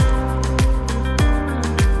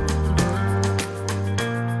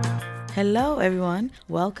Hello, everyone.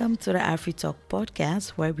 Welcome to the Afri Talk podcast,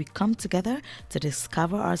 where we come together to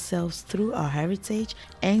discover ourselves through our heritage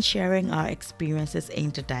and sharing our experiences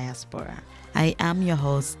in the diaspora. I am your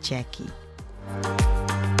host, Jackie.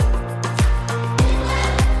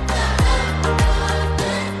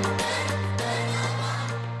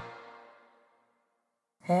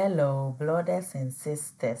 Hello, brothers and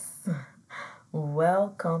sisters.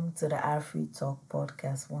 Welcome to the Afri Talk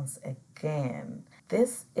podcast once again.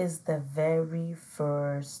 This is the very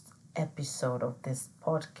first episode of this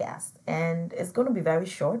podcast, and it's going to be very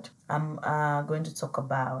short. I'm going to talk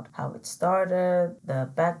about how it started, the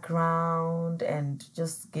background, and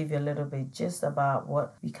just give you a little bit just about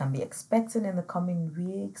what we can be expecting in the coming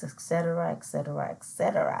weeks, etc., etc.,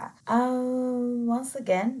 etc. Once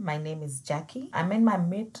again, my name is Jackie. I'm in my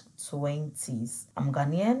mid-20s. I'm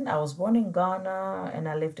Ghanaian. I was born in Ghana, and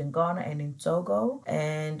I lived in Ghana and in Togo.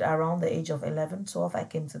 And around the age of 11, 12, I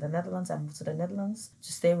came to the Netherlands. I moved to the Netherlands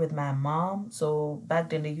to stay with my mom. So back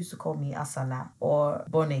then, they used to call me Asala or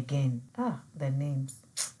Born Again. The names.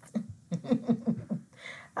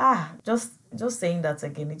 Just saying that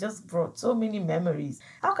again, it just brought so many memories.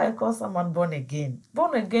 How can you call someone born again?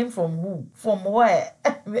 Born again from who? From where?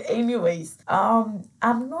 Anyways, I'm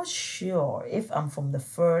not sure if I'm from the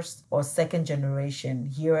first or second generation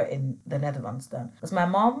here in the Netherlands then. Because my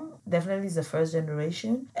mom definitely is the first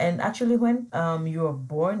generation. And actually when you were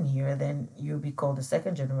born here, then you'll be called the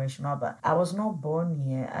second generation. But I was not born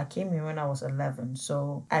here. I came here when I was 11.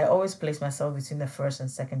 So I always place myself between the first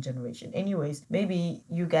and second generation. Anyways, maybe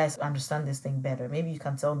you guys understand this thing better. Maybe you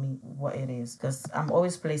can tell me what it is, because I'm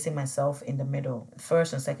always placing myself in the middle,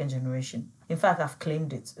 first and second generation. In fact, I've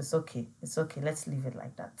claimed it. It's okay. Let's leave it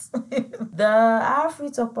like that. The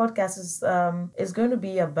Afri Talk podcast is going to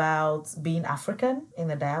be about being African in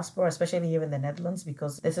the diaspora, especially here in the Netherlands,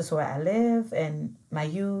 because this is where I live and my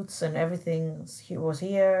youths and everything was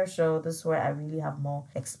here. So this is where I really have more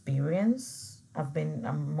experience.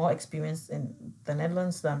 I'm more experienced in the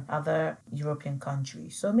Netherlands than other European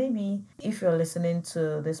countries. So maybe if you're listening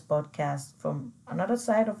to this podcast from another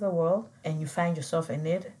side of the world and you find yourself in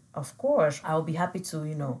it, of course, I'll be happy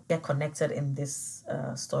to, get connected in this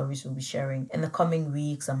stories we'll be sharing in the coming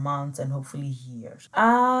weeks and months and hopefully years.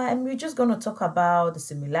 And we're just going to talk about the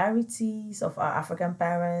similarities of our African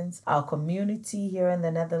parents, our community here in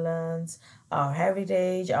the Netherlands, our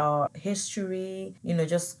heritage, our history,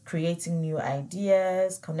 just creating new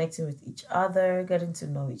ideas, connecting with each other, getting to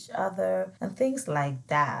know each other, and things like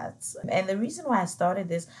that. And the reason why I started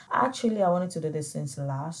this, actually, I wanted to do this since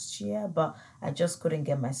last year, but I just couldn't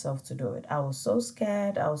get myself to do it. I was so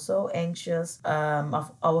scared. I was so anxious. I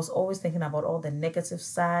was always thinking about all the negative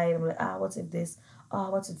side. I'm like, what if this?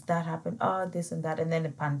 What if that happened? This and that. And then the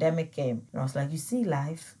pandemic came. And I was like, you see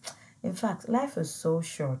life? In fact, life is so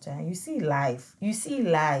short. You see life.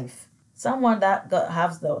 Someone that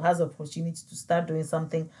has the opportunity to start doing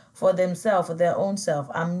something for themselves, for their own self.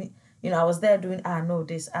 I was there doing,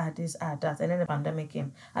 this, that. And then the pandemic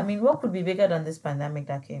came. What could be bigger than this pandemic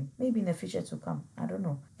that came? Maybe in the future to come. I don't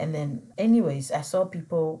know. And then, anyways, I saw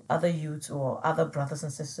people, other youths or other brothers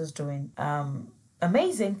and sisters doing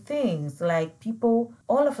amazing things. Like people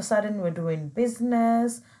all of a sudden were doing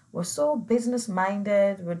business, were so business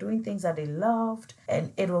minded, were doing things that they loved,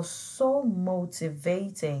 and it was so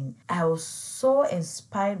motivating. I was so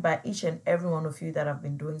inspired by each and every one of you that have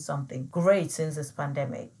been doing something great since this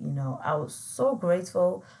pandemic. I was so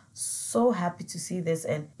grateful, so happy to see this,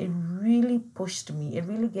 and it really pushed me. It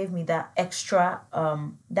really gave me that extra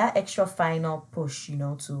final push,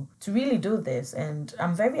 to really do this. And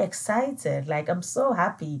I'm very excited. Like, I'm so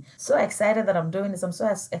happy, so excited that I'm doing this. I'm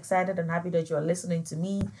so excited and happy that you're listening to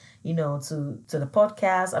me, to the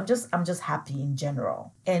podcast. I'm just happy in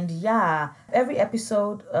general. And yeah, every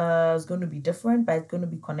episode is going to be different, but it's going to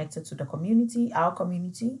be connected to the community, our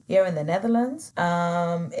community here in the Netherlands.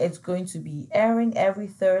 It's going to be airing every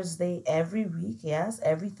Thursday, every week. Yes,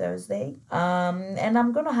 every Thursday. And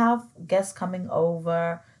I'm going to have guests coming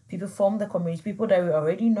over, people from the community, people that we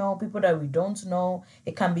already know, people that we don't know.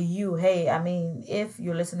 It can be you. Hey, if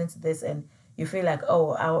you're listening to this and you feel like, I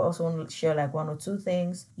also want to share like one or two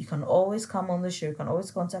things, you can always come on the show. You can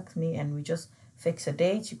always contact me and we just fix a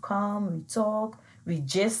date. You come, we talk, we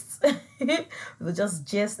gist. We just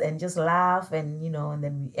gist and just laugh and, and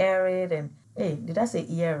then we air it. And hey, did I say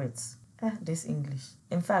air it? This English.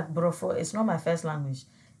 In fact, brofo, it's not my first language.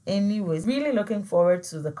 Anyways, really looking forward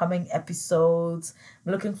to the coming episodes.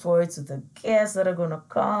 I'm looking forward to the guests that are going to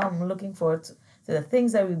come. I'm looking forward to the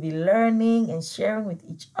things that we'll be learning and sharing with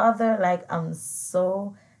each other. Like, I'm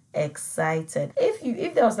so excited.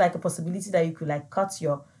 If there was like a possibility that you could like cut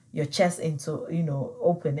your your chest into,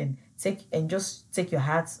 open and just take your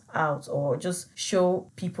heart out, or just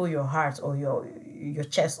show people your heart or your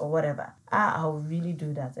chest or whatever. I'll really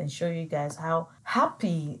do that and show you guys how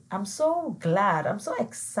happy I'm. So glad, I'm so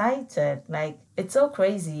excited. Like, it's so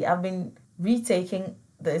crazy. I've been retaking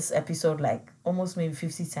this episode like almost maybe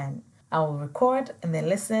 50 times. I'll record and then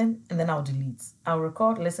listen and then I'll delete. I'll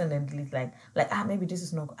record, listen, and delete. Like maybe this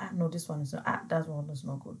is not good. No, this one is not. That one is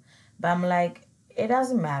not good. But I'm like, it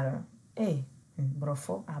doesn't matter. Hey,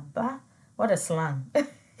 brofo, abba, what a slang.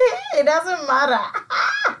 It doesn't matter.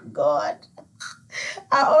 God.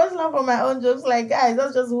 I always laugh at my own jokes. Like, guys,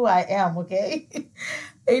 that's just who I am, okay?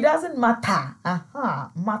 It doesn't matter.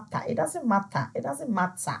 Matter. It doesn't matter. It doesn't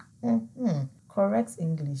matter. Correct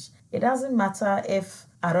English. It doesn't matter if,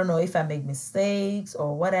 I don't know, if I make mistakes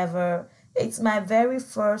or whatever. It's my very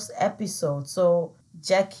first episode. So,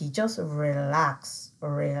 Jackie, just relax.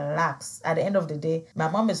 Relax. At the end of the day, my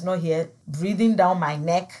mom is not here breathing down my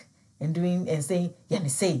neck and saying,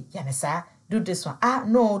 Yanisa, do this one.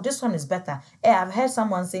 No, this one is better. I've heard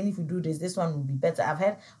someone saying if you do this one will be better. I've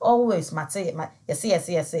heard always,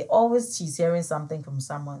 yes. Always she's hearing something from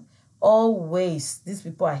someone. Always, these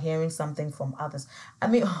people are hearing something from others. I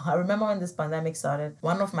mean, I remember when this pandemic started,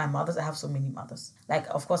 one of my mothers, I have so many mothers. Like,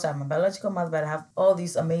 of course, I have my biological mother, but I have all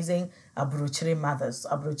these amazing Abrochire mothers,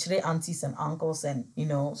 Abrochire aunties and uncles, and,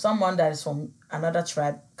 someone that is from another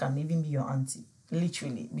tribe can even be your auntie,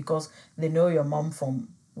 literally, because they know your mom from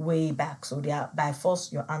way back. So they are by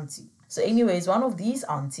force your auntie. So anyways, one of these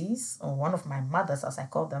aunties, or one of my mothers as I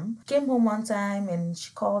call them, came home one time and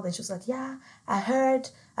she called and she was like, yeah, I heard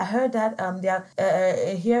that they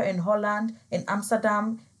are here in Holland, in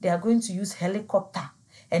Amsterdam, they are going to use helicopter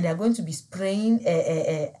and they are going to be spraying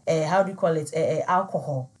how do you call it,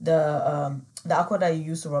 alcohol, the alcohol that you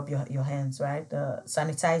use to rub your hands, right? The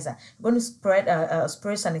sanitizer. You're going to spray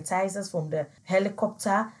sanitizers from the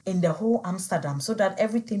helicopter in the whole Amsterdam so that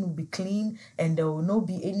everything will be clean and there will not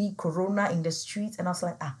be any corona in the streets. And I was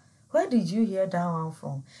like, where did you hear that one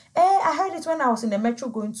from? I heard it when I was in the metro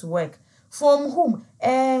going to work. From whom?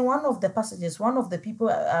 One of the passengers, one of the people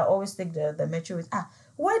I always take the metro with.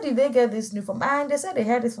 Where did they get this new from? And they said they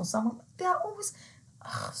heard it from someone. They are always...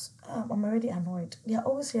 I'm already annoyed. They are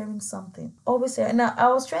always hearing something. Always hearing. Now, I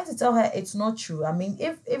was trying to tell her it's not true. I mean,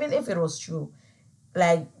 even if it was true,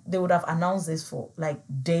 like, they would have announced this for like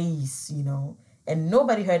days, and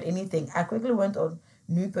nobody heard anything. I quickly went on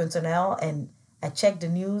Nu.nl and I checked the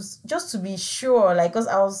news just to be sure, like, because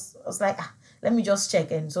I was like, let me just check,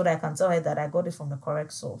 and so that I can tell her that I got it from the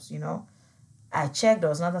correct source, I checked, there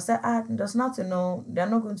was nothing. I said, there's nothing, no, they're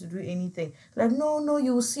not going to do anything. Like, no,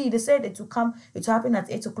 you will see. They said it will happen at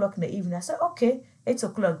 8 o'clock in the evening. I said, okay, 8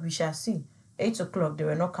 o'clock, we shall see. 8 o'clock, they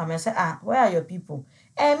were not coming. I said, where are your people?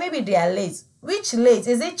 Maybe they are late. Which late?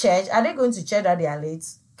 Is it church? Are they going to church that they are late?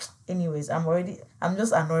 Anyways, I'm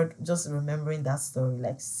just annoyed just remembering that story,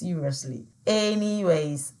 like, seriously.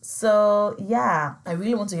 Anyways, so yeah, I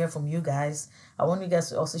really want to hear from you guys. I want you guys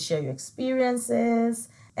to also share your experiences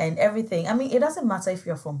and everything. I mean, it doesn't matter if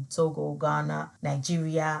you're from Togo, Ghana,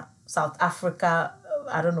 Nigeria, South Africa,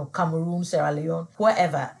 I don't know, Cameroon, Sierra Leone,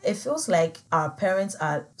 wherever. It feels like our parents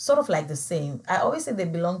are sort of like the same. I always say they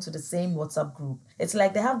belong to the same WhatsApp group. It's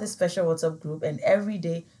like they have this special WhatsApp group and every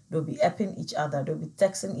day they'll be apping each other, they'll be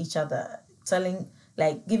texting each other, telling,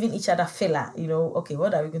 like, giving each other filler, okay,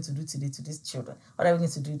 what are we going to do today to these children? What are we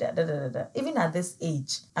going to do that? Even at this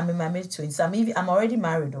age, I'm in my mid-20s. I'm already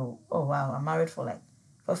married. Oh wow, I'm married for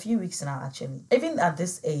a few weeks now, actually. Even at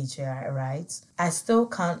this age, right, I still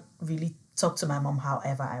can't really talk to my mom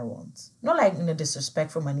however I want. Not like in a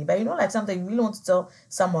disrespectful manner, but like something you really want to tell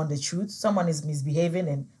someone the truth, someone is misbehaving,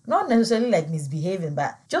 and not necessarily like misbehaving,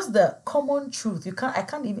 but just the common truth. I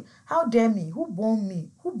can't even, how dare me? Who born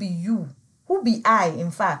me? Who be you? Who be I,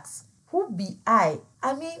 in fact? Who be I?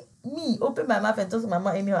 I mean, me, open my mouth and talk to my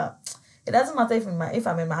mom anyhow. It doesn't matter if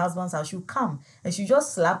I'm in my husband's house, she'll come and she'll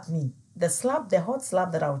just slap me. The hot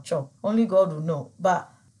slap that I'll chop. Only God will know.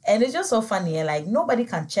 And it's just so funny, like, nobody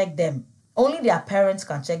can check them. Only their parents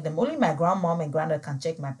can check them. Only my grandmom and granddad can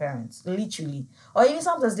check my parents, literally. Or even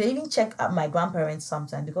sometimes they even check my grandparents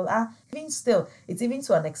sometimes because even still, it's even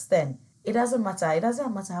to an extent. It doesn't matter. It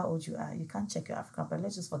doesn't matter how old you are. You can't check your African parents.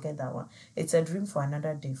 Let's just forget that one. It's a dream for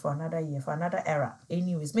another day, for another year, for another era.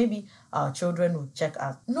 Anyways, maybe our children will check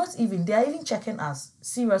us. They are even checking us.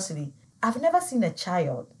 Seriously. I've never seen a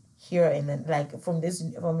child here from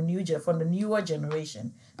the newer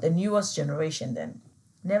generation, the newest generation then.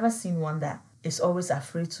 Never seen one that is always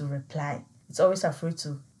afraid to reply. It's always afraid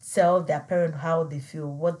to tell their parent how they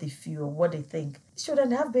feel, what they think.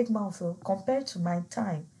 Children have big mouths, compared to my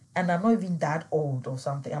time. And I'm not even that old or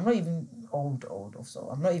something. I'm not even old or so.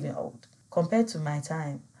 I'm not even old. Compared to my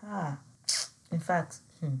time. In fact,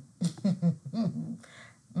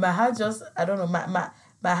 my heart just, I don't know,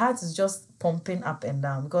 my heart is just pumping up and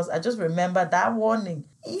down because I just remember that warning.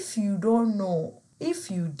 If you don't know,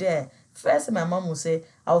 if you dare, first thing my mom will say,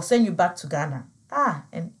 I'll send you back to Ghana.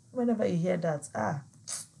 And whenever you hear that,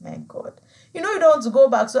 my God. You know you don't want to go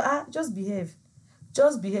back, so just behave.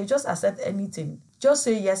 Just behave, just accept anything. Just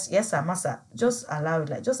say yes, sir, massa. Just allow it,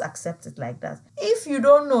 like, just accept it like that. If you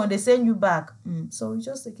don't know, they send you back. So you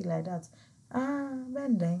just take it like that.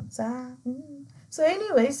 So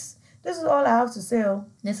anyways, this is all I have to say.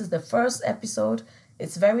 This is the first episode.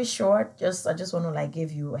 It's very short. I just want to like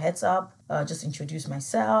give you a heads up. Just introduce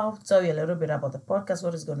myself, tell you a little bit about the podcast,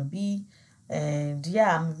 what it's going to be. And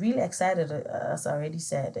yeah, I'm really excited, as I already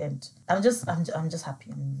said, and I'm just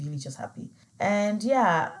happy. I'm really just happy. And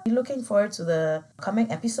yeah, looking forward to the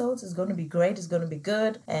coming episodes. It's going to be great. It's going to be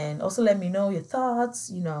good. And also let me know your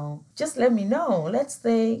thoughts, just let me know. Let's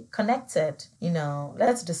stay connected,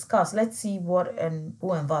 let's discuss. Let's see what and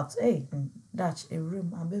who and what. Hey, that's a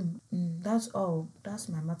room. That's all. That's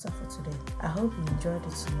my matter for today. I hope you enjoyed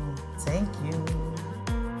it too. Thank you.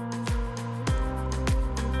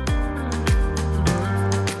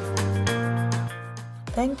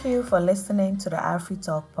 Thank you for listening to the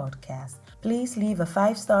AfriTalk podcast. Please leave a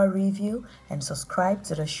 5-star review and subscribe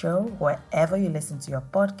to the show wherever you listen to your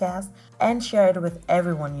podcast and share it with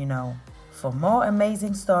everyone you know. For more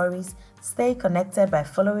amazing stories, stay connected by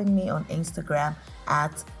following me on Instagram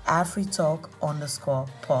at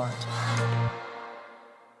AfriTalk_pod.